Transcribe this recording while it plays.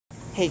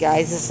Hey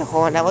guys, this is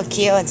Nicole Network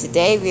here, and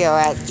today we are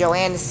at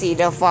Joanne to see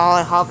the fall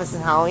and harvest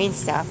and Halloween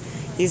stuff.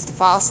 Here's the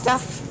fall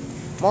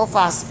stuff. More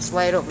fall stuff's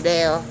right over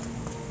there.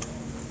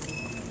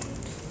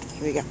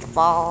 Here we got the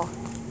fall.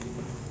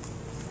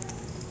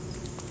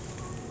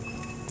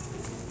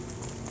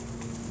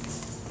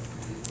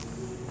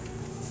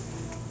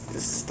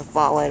 This is the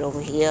fall right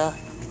over here.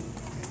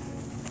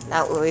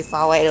 Not really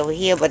fall right over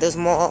here, but there's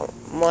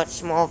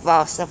much more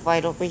fall stuff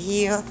right over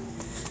here.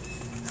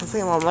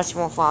 Much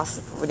more fall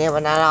stuff over there,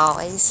 but not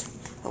always.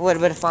 A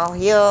little bit of fall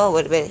here, a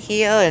little bit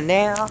here and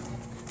there.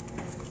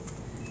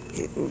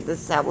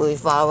 This is not really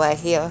fall right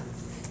here.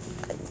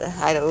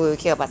 I don't really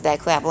care about that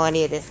crap on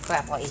here. This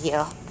crap right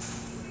here.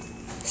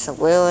 So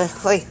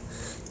wait.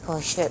 Oh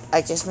shit!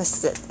 I just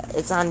missed it.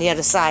 It's on the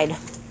other side.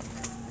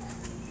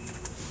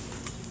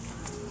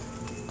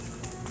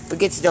 We'll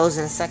get to those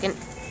in a second.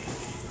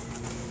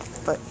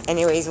 But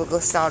anyways, we'll go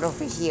start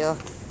over here.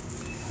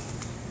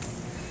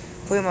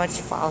 Pretty much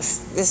fall.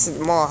 This is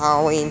more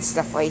Halloween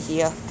stuff right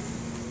here.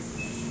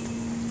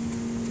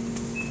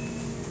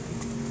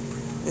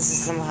 This is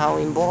some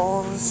Halloween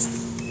balls.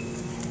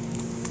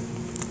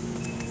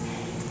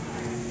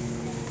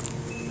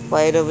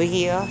 Right over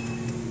here.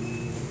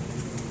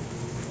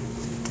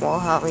 More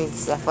Halloween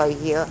stuff right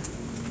here.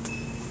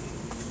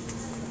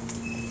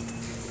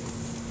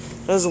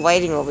 There's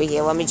lighting over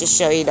here. Let me just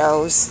show you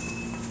those.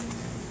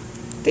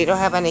 They don't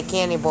have any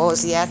candy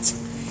balls yet.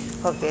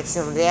 Hope they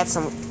have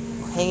some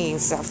hanging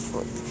stuff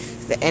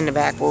in the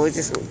back. We'll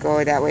just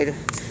go that way.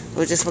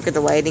 We'll just look at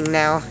the lighting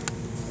now.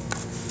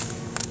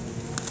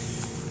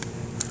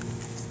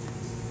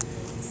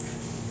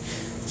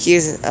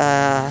 Here's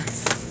I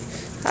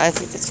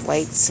think it's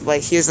lights,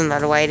 but here's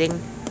another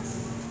lighting.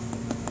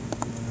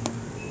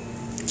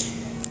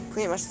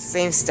 Pretty much the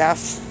same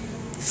stuff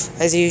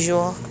as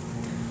usual.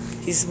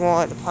 Here's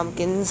more of the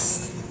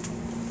pumpkins.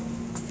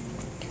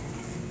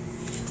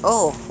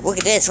 Oh, look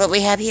at this, what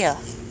we have here.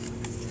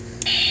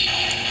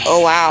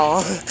 Oh wow,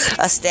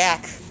 a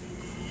stack.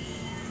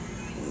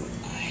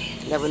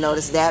 Never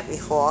noticed that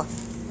before.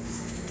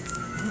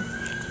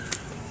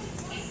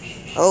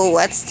 Oh,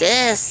 what's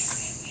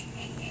this?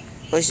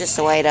 Oh, it's just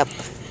a light up.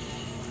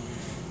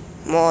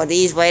 More of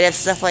these light up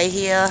stuff right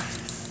here.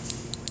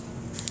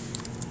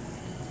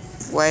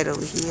 Right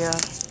over here.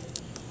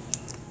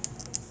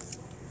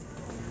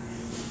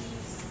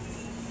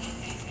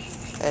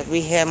 And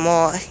we have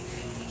more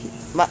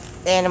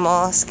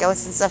animal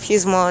skeleton stuff.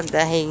 Here's more of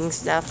the hanging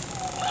stuff.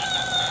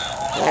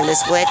 And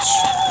this witch.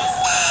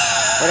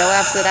 But I'll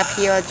wrap it up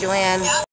here, Joanne.